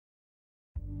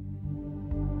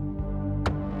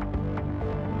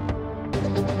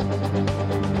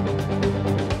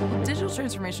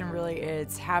transformation really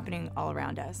is happening all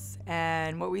around us.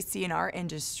 And what we see in our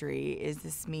industry is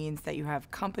this means that you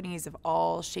have companies of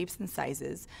all shapes and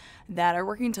sizes that are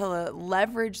working to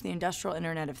leverage the industrial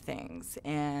Internet of Things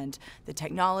and the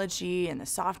technology and the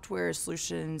software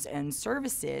solutions and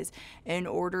services in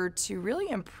order to really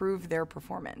improve their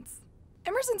performance.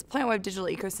 Emerson's Plantweb digital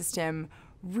ecosystem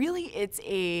really, it's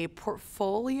a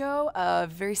portfolio of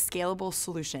very scalable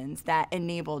solutions that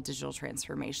enable digital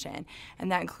transformation.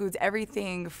 And that includes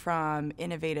everything from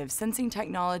innovative sensing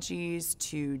technologies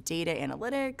to data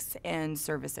analytics and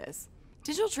services.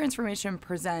 Digital transformation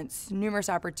presents numerous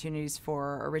opportunities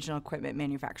for original equipment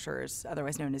manufacturers,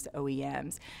 otherwise known as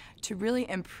OEMs, to really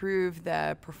improve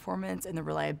the performance and the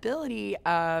reliability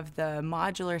of the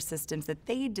modular systems that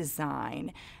they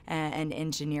design and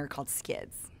engineer called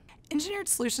Skids. Engineered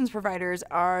solutions providers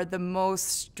are the most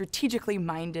strategically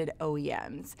minded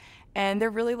OEMs, and they're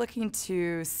really looking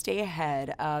to stay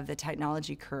ahead of the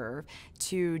technology curve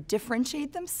to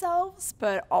differentiate themselves,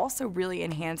 but also really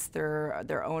enhance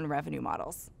their own revenue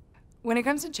models. When it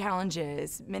comes to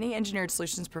challenges, many engineered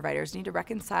solutions providers need to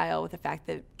reconcile with the fact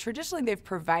that traditionally they've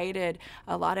provided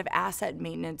a lot of asset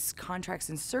maintenance contracts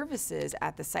and services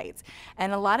at the sites.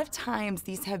 And a lot of times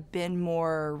these have been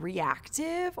more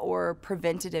reactive or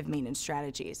preventative maintenance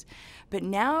strategies. But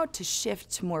now to shift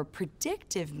to more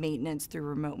predictive maintenance through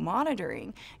remote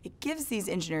monitoring, it gives these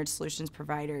engineered solutions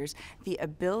providers the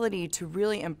ability to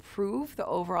really improve the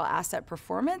overall asset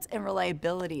performance and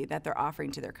reliability that they're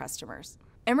offering to their customers.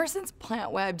 Emerson's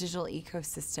Plantweb digital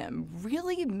ecosystem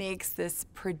really makes this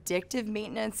predictive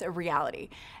maintenance a reality,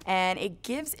 and it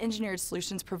gives engineered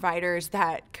solutions providers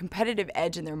that competitive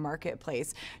edge in their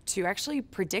marketplace to actually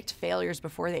predict failures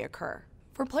before they occur.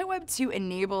 For Plantweb to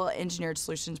enable engineered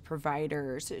solutions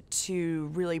providers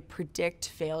to really predict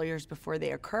failures before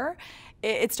they occur,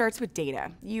 it starts with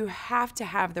data. You have to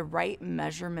have the right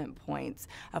measurement points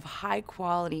of high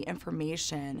quality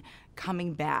information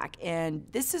coming back. And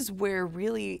this is where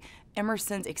really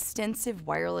Emerson's extensive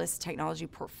wireless technology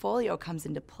portfolio comes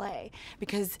into play,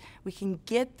 because we can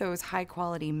get those high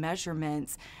quality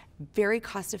measurements very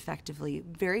cost effectively,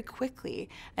 very quickly,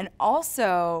 and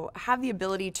also have the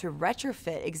ability to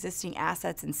retrofit existing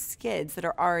assets and skids that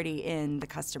are already in the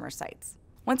customer sites.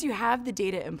 Once you have the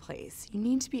data in place, you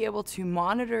need to be able to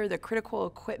monitor the critical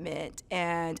equipment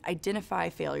and identify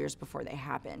failures before they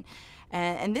happen.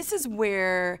 And this is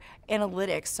where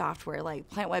analytics software like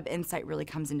Plantweb Insight really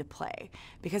comes into play,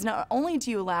 because not only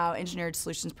do you allow engineered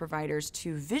solutions providers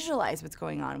to visualize what's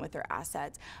going on with their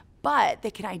assets, but they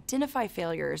can identify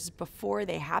failures before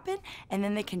they happen, and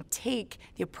then they can take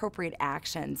the appropriate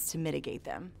actions to mitigate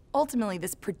them. Ultimately,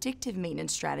 this predictive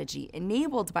maintenance strategy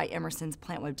enabled by Emerson's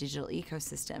Plantweb digital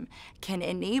ecosystem can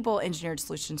enable engineered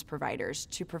solutions providers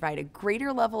to provide a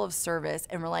greater level of service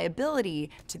and reliability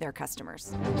to their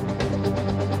customers.